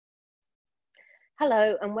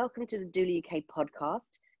Hello and welcome to the Doula UK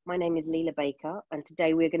podcast. My name is Leela Baker and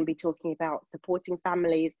today we're going to be talking about supporting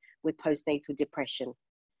families with postnatal depression.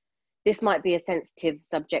 This might be a sensitive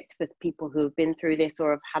subject for people who have been through this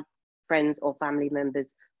or have had friends or family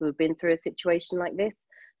members who have been through a situation like this.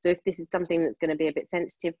 So if this is something that's going to be a bit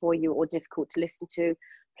sensitive for you or difficult to listen to,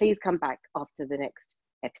 please come back after the next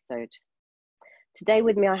episode. Today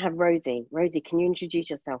with me I have Rosey. Rosey, can you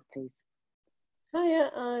introduce yourself please?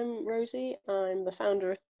 Hiya, I'm Rosey. I'm the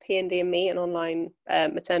founder of P&D and Me, an online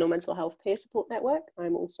maternal mental health peer support network.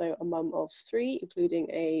 I'm also a mum of 3, including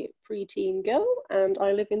a preteen girl, and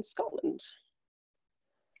I live in Scotland.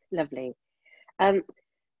 Lovely. Can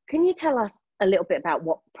you tell us a little bit about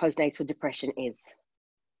what postnatal depression is?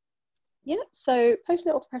 Yeah, so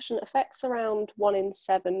postnatal depression affects around 1 in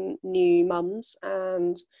 7 new mums,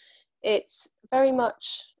 and it's very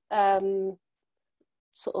much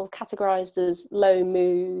sort of categorized as low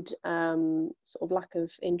mood, sort of lack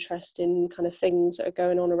of interest in kind of things that are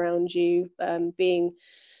going on around you, being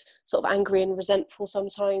sort of angry and resentful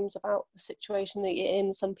sometimes about the situation that you're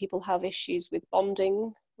in. Some people have issues with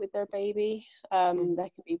bonding with their baby. There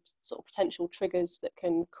can be sort of potential triggers that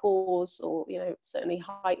can cause or, certainly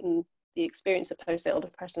heighten the experience of postnatal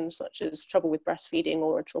depression, such as trouble with breastfeeding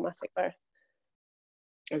or a traumatic birth.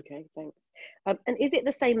 Okay, thanks. And is it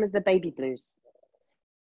the same as the baby blues?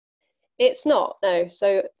 It's not, no.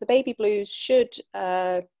 So the baby blues should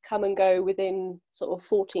come and go within sort of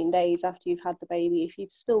 14 days after you've had the baby. If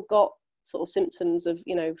you've still got sort of symptoms of,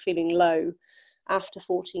 feeling low after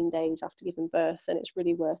 14 days after giving birth, then it's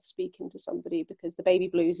really worth speaking to somebody, because the baby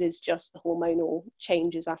blues is just the hormonal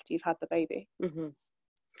changes after you've had the baby. Mm-hmm.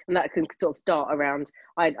 And that can sort of start around,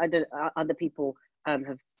 I don't, other people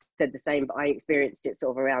have said the same, but I experienced it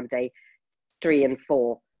sort of around day 3 and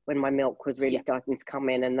 4. When my milk was really starting to come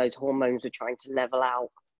in and those hormones were trying to level out.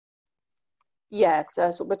 Yeah,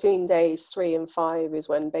 so between days 3 and 5 is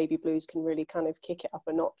when baby blues can really kind of kick it up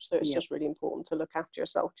a notch. So it's just really important to look after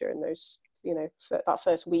yourself during those, for that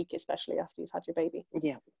first week, especially after you've had your baby.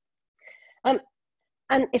 Yeah. And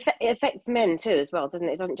it affects men too as well, doesn't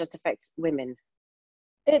it? It doesn't just affect women.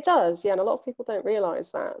 It does, yeah, and a lot of people don't realise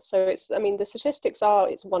that. So the statistics are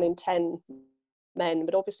it's 1 in 10 men,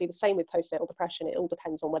 but obviously the same with postnatal depression. It all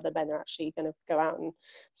depends on whether men are actually going to go out and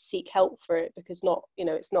seek help for it, because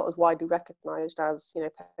it's not as widely recognised as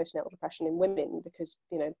postnatal depression in women, because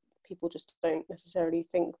people just don't necessarily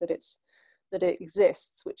think that it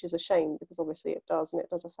exists, which is a shame, because obviously it does, and it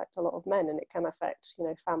does affect a lot of men, and it can affect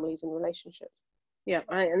families and relationships. Yeah,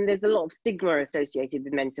 and there's a lot of stigma associated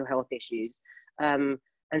with mental health issues, and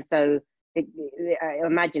so I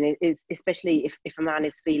imagine it, especially if a man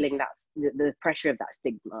is feeling the pressure of that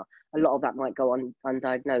stigma, a lot of that might go on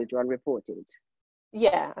undiagnosed or unreported.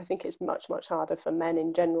 Yeah, I think it's much harder for men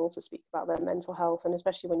in general to speak about their mental health, and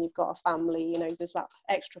especially when you've got a family, there's that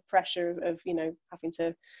extra pressure of having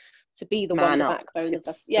to be the man one, the up. backbone of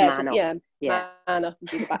man up and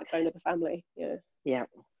be the backbone of the family. Yeah.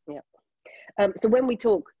 So when we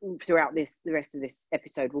talk throughout the rest of this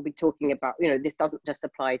episode, we'll be talking about, this doesn't just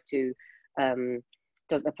apply to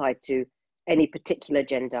any particular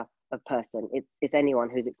gender of person. It's anyone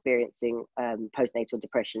who's experiencing postnatal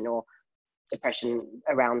depression or depression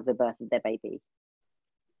around the birth of their baby.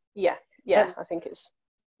 Yeah, I think it's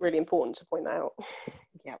really important to point that out.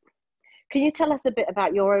 Yeah. Can you tell us a bit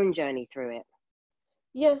about your own journey through it?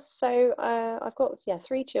 Yeah, so I've got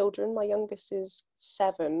 3 children. My youngest is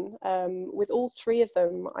 7. With all 3 of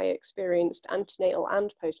them, I experienced antenatal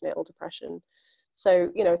and postnatal depression. So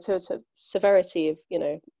to severity of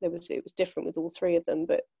it was different with all 3 of them.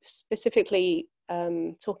 But specifically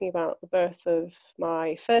talking about the birth of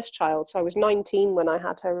my first child, so I was 19 when I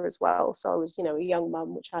had her as well. So I was a young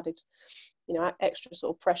mum, which added extra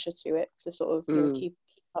sort of pressure to it to sort of keep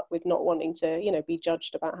up with not wanting to be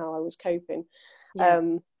judged about how I was coping. Yeah.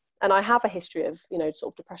 And I have a history of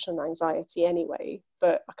sort of depression and anxiety anyway,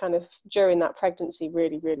 but I kind of during that pregnancy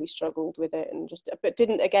really struggled with it, and but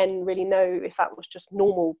didn't again really know if that was just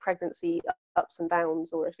normal pregnancy ups and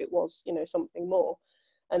downs or if it was something more.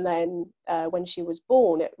 And then when she was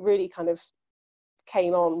born, it really kind of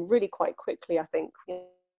came on really quite quickly, I think,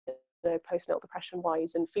 postnatal depression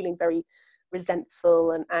wise, and feeling very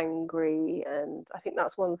resentful and angry. And I think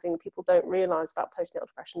that's one thing people don't realise about postnatal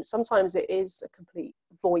depression. Sometimes it is a complete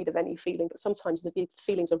void of any feeling, but sometimes the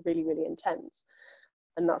feelings are really intense.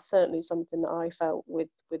 And that's certainly something that I felt with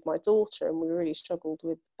my daughter, and we really struggled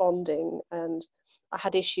with bonding. And I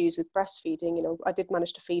had issues with breastfeeding. I did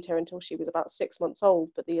manage to feed her until she was about 6 months old,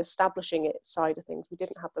 but the establishing it side of things, we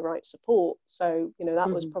didn't have the right support. So, that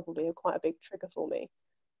was probably quite a big trigger for me.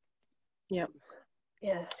 Yeah.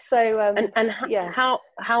 Yeah. So And yeah,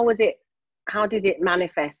 how was it? How did it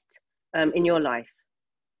manifest in your life?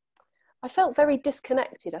 I felt very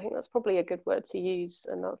disconnected. I think that's probably a good word to use,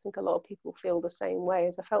 and I think a lot of people feel the same way.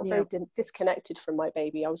 As I felt Yeah. very disconnected from my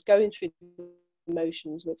baby. I was going through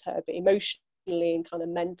emotions with her, but emotionally and kind of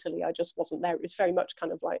mentally, I just wasn't there. It was very much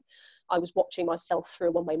kind of like I was watching myself through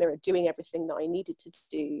a one-way mirror, doing everything that I needed to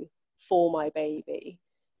do for my baby,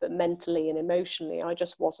 but mentally and emotionally, I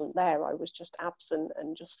just wasn't there. I was just absent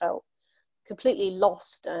and just felt completely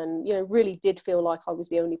lost, and really did feel like I was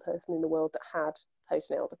the only person in the world that had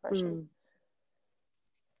postnatal depression.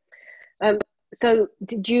 Mm. So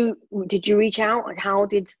did you reach out? How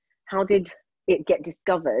did it get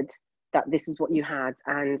discovered that this is what you had,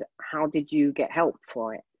 and how did you get help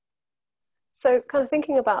for it? So, kind of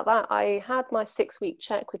thinking about that, I had my 6-week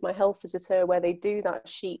check with my health visitor where they do that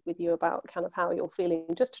sheet with you about kind of how you're feeling,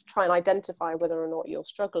 just to try and identify whether or not you're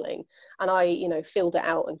struggling. And I, filled it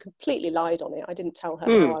out and completely lied on it. I didn't tell her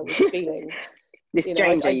how Mm. I was feeling. This You know,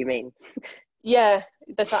 stranger, you mean? yeah,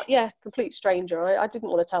 there's that, yeah, complete stranger. I didn't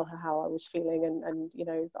want to tell her how I was feeling, and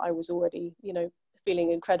I was already,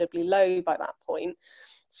 feeling incredibly low by that point.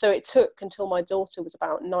 So it took until my daughter was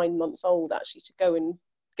about 9 months old actually to go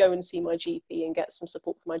and see my GP and get some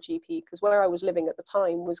support from my GP, because where I was living at the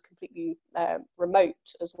time was completely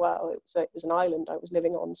remote as well. It was an island I was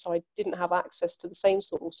living on, so I didn't have access to the same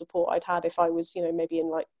sort of support I'd had if I was, maybe in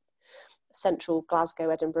like central Glasgow,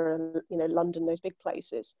 Edinburgh, London, those big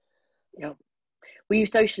places. Yeah. Were you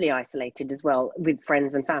socially isolated as well with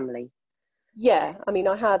friends and family? Yeah, I mean,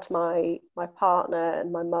 I had my partner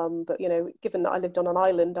and my mum, but given that I lived on an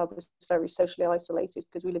island, I was very socially isolated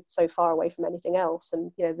because we lived so far away from anything else,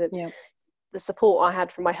 and Yeah. the support I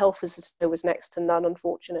had from my health visitor was next to none,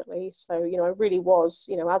 unfortunately. So I really was,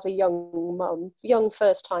 as a young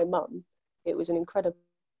first time mum, it was an incredibly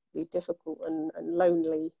difficult and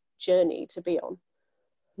lonely journey to be on.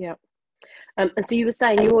 Yeah. And so you were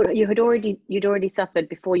saying you'd already suffered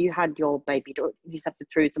before you had your baby. You suffered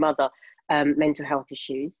through some other mental health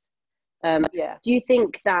issues. Yeah. Do you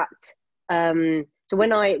think that so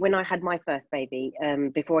when I had my first baby,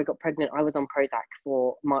 before I got pregnant, I was on Prozac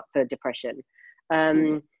for depression.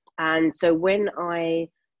 Mm. And so when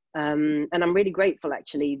and I'm really grateful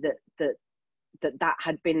actually that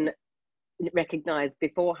had been recognized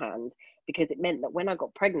beforehand, because it meant that when I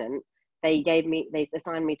got pregnant, they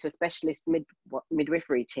assigned me to a specialist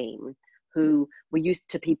midwifery team who were used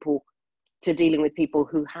to dealing with people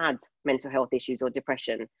who had mental health issues or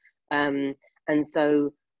depression. And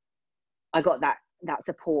so I got that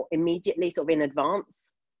support immediately, sort of in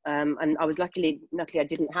advance. And I was luckily I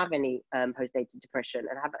didn't have any postnatal depression,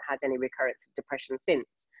 and haven't had any recurrence of depression since.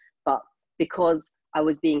 But because I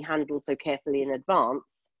was being handled so carefully in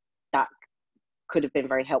advance, that could have been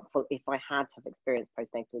very helpful if I had have experienced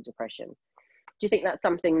postnatal depression. Do you think that's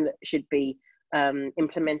something that should be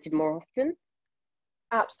implemented more often?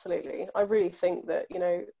 Absolutely. I really think that,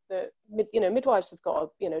 midwives have got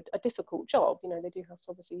a difficult job. They do have to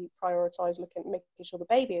obviously prioritize making sure the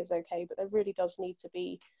baby is okay, but there really does need to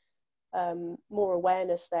be more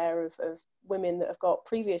awareness there of women that have got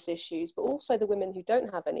previous issues, but also the women who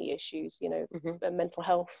don't have any issues, Mm-hmm. mental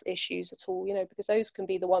health issues at all, because those can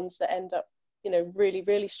be the ones that end up, really,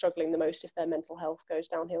 really struggling the most if their mental health goes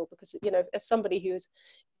downhill. Because, as somebody who's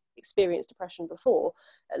experienced depression before,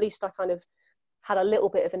 at least I kind of had a little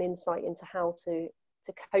bit of an insight into how to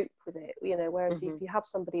cope with it, whereas if Mm-hmm. you have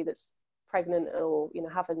somebody that's pregnant or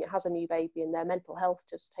has a new baby and their mental health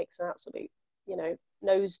just takes an absolute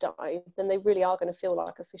nosedive, then they really are going to feel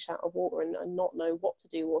like a fish out of water, and not know what to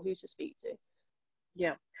do or who to speak to.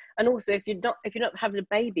 Yeah. And also, if you're not having a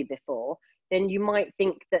baby before, then you might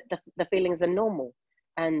think that the feelings are normal,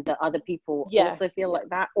 and that other people Yeah, also feel yeah. like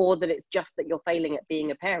that, or that it's just that you're failing at being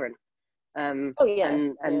a parent. Oh yeah,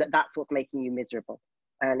 And yeah, that's what's making you miserable.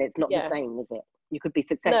 And it's not the yeah. same, is it? You could be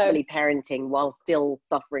No, successfully parenting while still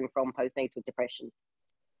suffering from postnatal depression.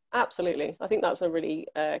 absolutely. I think that's a really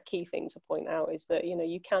key thing to point out, is that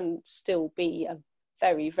you can still be a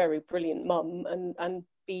very, very brilliant mum and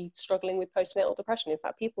be struggling with postnatal depression. In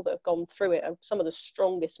fact, people that have gone through it are some of the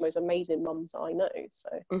strongest, most amazing mums I know. So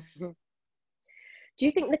Mm-hmm. Do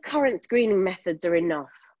you think the current screening methods are enough?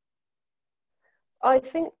 I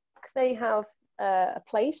think they have a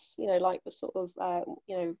place, like the sort of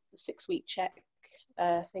the 6-week check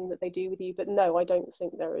thing that they do with you. But no, I don't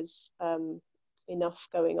think there is enough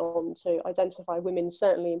going on to identify women,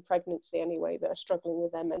 certainly in pregnancy anyway, that are struggling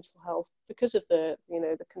with their mental health because of the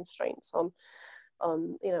constraints on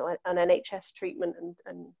an NHS treatment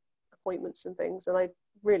and appointments and things. And I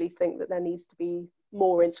really think that there needs to be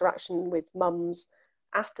more interaction with mums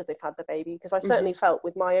after they've had the baby, because I certainly felt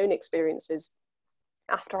with my own experiences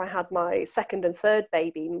after I had my second and third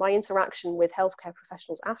baby, my interaction with healthcare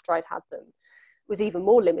professionals after I'd had them was even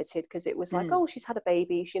more limited, because it was like, oh, she's had a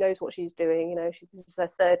baby, she knows what she's doing, you know, this is her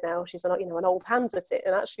third now, she's an, you know, an old hand at it.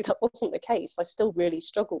 And actually that wasn't the case. I still really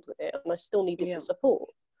struggled with it, and I still needed the support.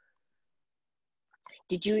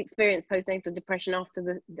 Did you experience postnatal depression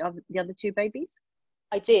after the other two babies?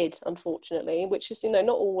 I did, unfortunately, which is, you know,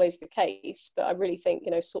 not always the case, but I really think,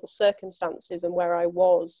 you know, sort of circumstances and where I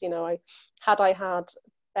was, you know, I had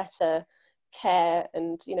better care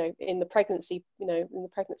and, you know, in the pregnancy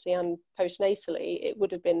and postnatally, it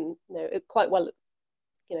would have been, you know, it quite well,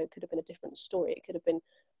 you know, could have been a different story. It could have been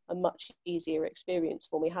a much easier experience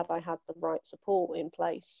for me had I had the right support in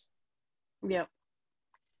place. Yeah.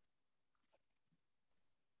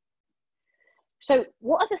 So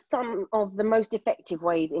what are some of the most effective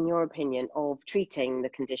ways, in your opinion, of treating the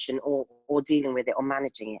condition or dealing with it or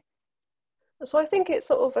managing it? So I think it's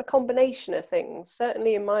sort of a combination of things.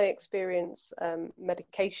 Certainly in my experience,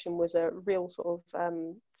 medication was a real sort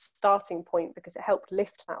of starting point, because it helped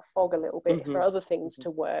lift that fog a little bit for other things to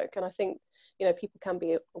work. And I think, you know, people can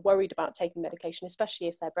be worried about taking medication, especially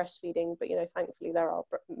if they're breastfeeding. But, you know, thankfully there are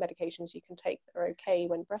medications you can take that are okay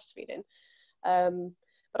when breastfeeding.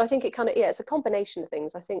 But I think it kind of, yeah, it's a combination of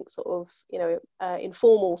things. I think sort of, you know,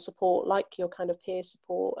 informal support, like your kind of peer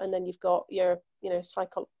support, and then you've got your, you know,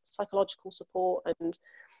 psychological support, and,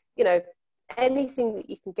 you know, anything that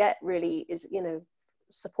you can get really is, you know,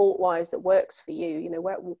 support-wise that works for you, you know,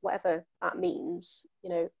 whatever that means, you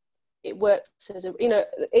know, it works as a, you know,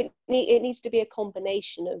 it needs to be a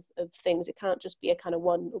combination of things. It can't just be a kind of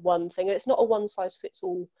one thing. It's not a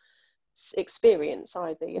one-size-fits-all experience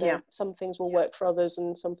either, you know. Some things will work for others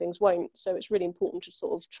and some things won't, so it's really important to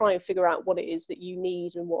sort of try and figure out what it is that you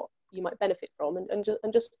need and what you might benefit from, and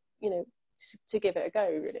just you know, to give it a go,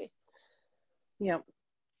 really.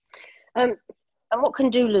 And what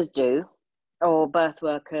can doulas do, or birth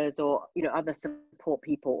workers, or, you know, other support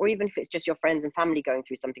people, or even if it's just your friends and family going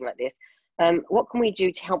through something like this, what can we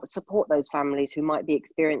do to help support those families who might be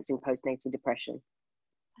experiencing postnatal depression?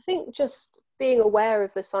 I think just being aware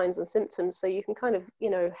of the signs and symptoms, so you can kind of,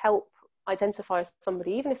 you know, help identify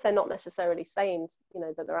somebody, even if they're not necessarily saying, you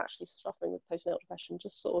know, that they're actually suffering with postnatal depression,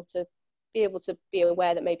 just sort of to be able to be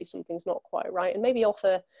aware that maybe something's not quite right, and maybe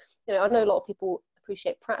offer, you know, I know a lot of people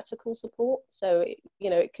appreciate practical support, so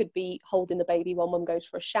you know, it could be holding the baby while mum goes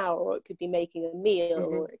for a shower, or it could be making a meal,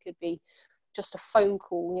 or it could be just a phone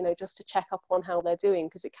call, you know, just to check up on how they're doing,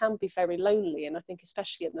 because it can be very lonely. And I think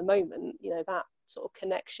especially at the moment, you know, that sort of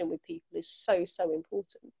connection with people is so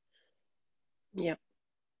important. Yep,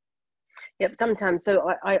 sometimes.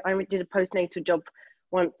 So I did a postnatal job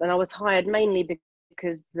once, and I was hired mainly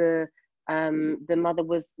because the mother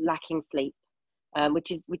was lacking sleep,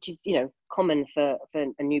 which is, you know, common for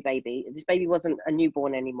a new baby. This baby wasn't a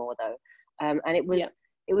newborn anymore though, and it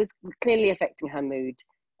was clearly affecting her mood.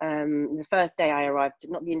 The first day I arrived,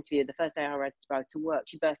 not the interview, the first day I arrived to work,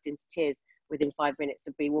 she burst into tears within 5 minutes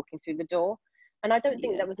of me walking through the door. And I don't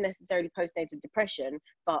think that was necessarily postnatal depression,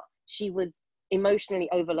 but she was emotionally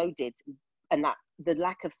overloaded, and that the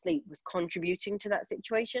lack of sleep was contributing to that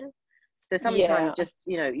situation. So sometimes just,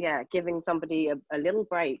 you know, giving somebody a little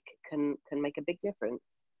break can make a big difference.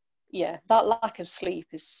 Yeah, that lack of sleep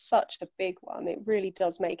is such a big one. It really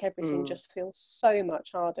does make everything just feel so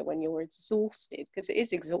much harder when you're exhausted, because it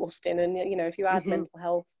is exhausting. And, you know, if you add mental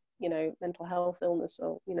health illness,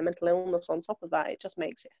 or, you know, mental illness on top of that, it just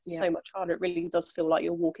makes it so much harder. It really does feel like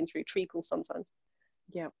you're walking through treacle sometimes.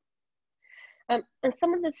 And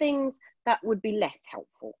some of the things that would be less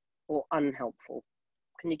helpful or unhelpful,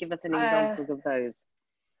 can you give us any examples of those?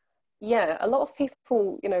 Yeah, a lot of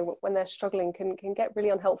people, you know, when they're struggling can get really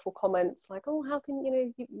unhelpful comments like, oh, how can, you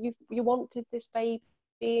know, you wanted this baby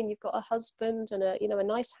and you've got a husband and a, you know, a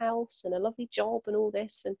nice house and a lovely job and all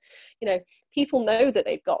this, and, you know, people know that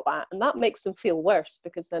they've got that, and that makes them feel worse,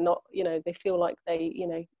 because they're not, you know, they feel like they, you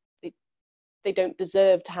know, they don't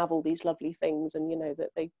deserve to have all these lovely things, and, you know, that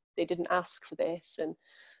they didn't ask for this. And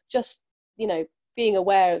just, you know, being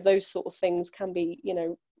aware of those sort of things can be, you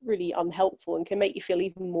know, really unhelpful, and can make you feel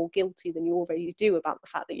even more guilty than you already do about the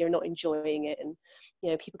fact that you're not enjoying it. And, you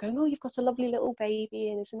know, people going, oh, you've got a lovely little baby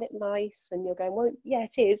and isn't it nice? And you're going, well, yeah,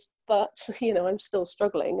 it is, but, you know, I'm still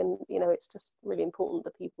struggling. And, you know, it's just really important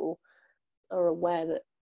that people are aware that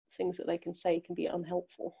things that they can say can be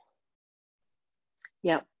unhelpful.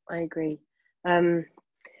 Yeah, I agree.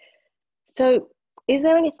 So is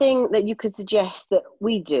there anything that you could suggest that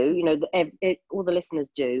we do, you know, that all the listeners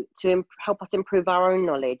do, to help us improve our own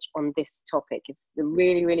knowledge on this topic? It's a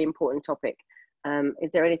really, really important topic.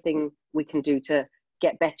 Is there anything we can do to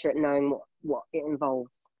get better at knowing what it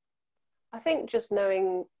involves? I think just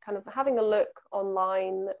knowing, kind of having a look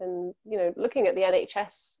online and, looking at the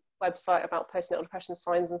NHS website about postnatal depression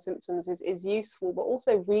signs and symptoms is useful, but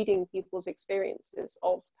also reading people's experiences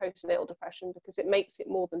of postnatal depression, because it makes it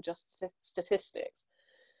more than just statistics.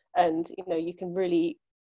 And, you can really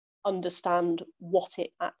understand what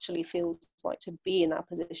it actually feels like to be in that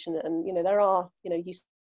position. And, there are,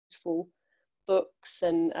 useful books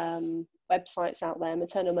and websites out there.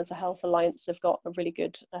 Maternal Mental Health Alliance have got a really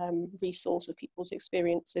good resource of people's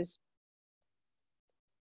experiences.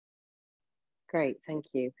 Great, thank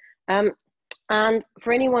you. And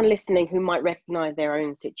for anyone listening who might recognise their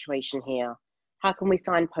own situation here, how can we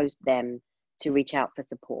signpost them to reach out for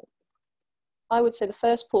support? I would say the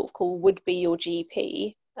first port of call would be your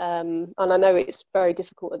GP. And I know it's very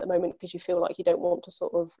difficult at the moment because you feel like you don't want to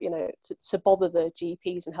sort of, to bother the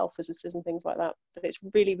GPs and health visitors and things like that. But it's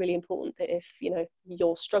really, really important that if,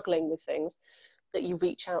 you're struggling with things, that you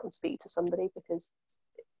reach out and speak to somebody, because,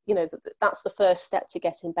 that's the first step to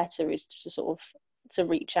getting better, is to sort of to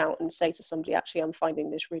reach out and say to somebody, actually, I'm finding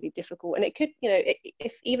this really difficult. And it could,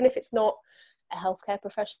 even if it's not a healthcare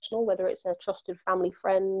professional, whether it's a trusted family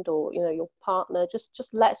friend or your partner,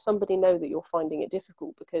 just let somebody know that you're finding it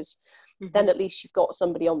difficult, because then at least you've got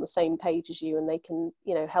somebody on the same page as you, and they can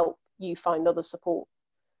help you find other support.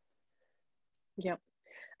 Yeah.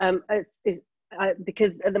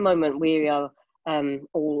 Because at the moment we are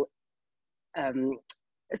all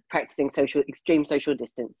practicing extreme social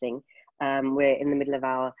distancing. We're in the middle of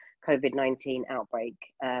our COVID-19 outbreak.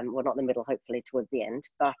 Well, not the middle, hopefully towards the end,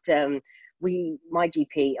 but my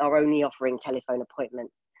GP are only offering telephone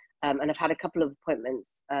appointments, and I've had a couple of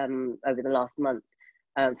appointments over the last month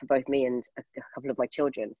for both me and a couple of my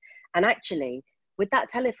children. And actually, with that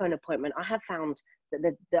telephone appointment, I have found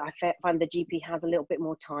that I find the GP has a little bit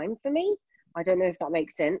more time for me. I don't know if that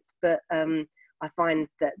makes sense, but I find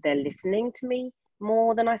that they're listening to me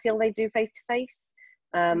more than I feel they do face to face.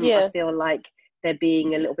 I feel like they're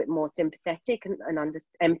being a little bit more sympathetic and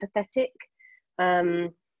empathetic.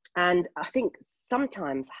 And I think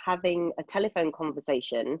sometimes having a telephone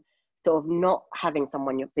conversation, sort of not having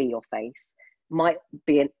someone see your face, might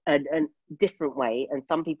be a different way. And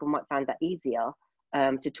some people might find that easier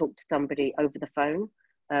to talk to somebody over the phone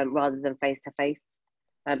rather than face to face,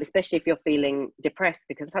 especially if you're feeling depressed,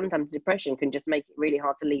 because sometimes depression can just make it really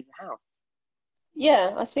hard to leave the house.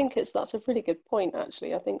 Yeah, I think that's a really good point,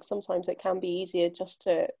 actually. I think sometimes it can be easier just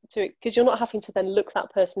to because you're not having to then look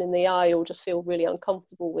that person in the eye or just feel really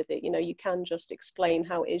uncomfortable with it. You can just explain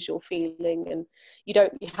how it is you're feeling, and you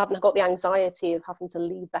haven't got the anxiety of having to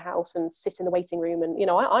leave the house and sit in the waiting room. And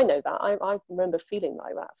I know that. I remember feeling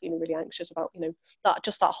like that, feeling really anxious about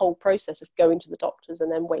that whole process of going to the doctors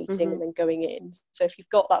and then waiting and then going in. So if you've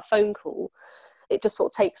got that phone call, it just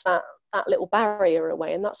sort of takes that little barrier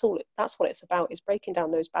away, and that's what it's about, is breaking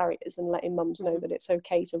down those barriers and letting mums know that it's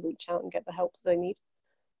okay to reach out and get the help that they need.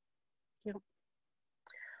 Yeah.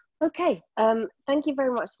 Okay. Thank you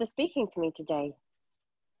very much for speaking to me today.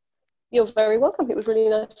 You're very welcome. It was really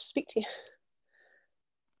nice to speak to you.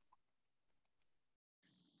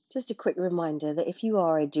 Just a quick reminder that if you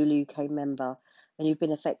are a Doula UK member and you've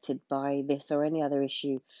been affected by this or any other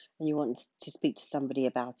issue, and you want to speak to somebody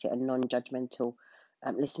about it, a non-judgmental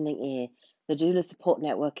listening ear, the Doula Support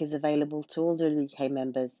Network is available to all Doula UK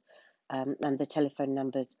members, and the telephone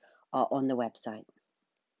numbers are on the website.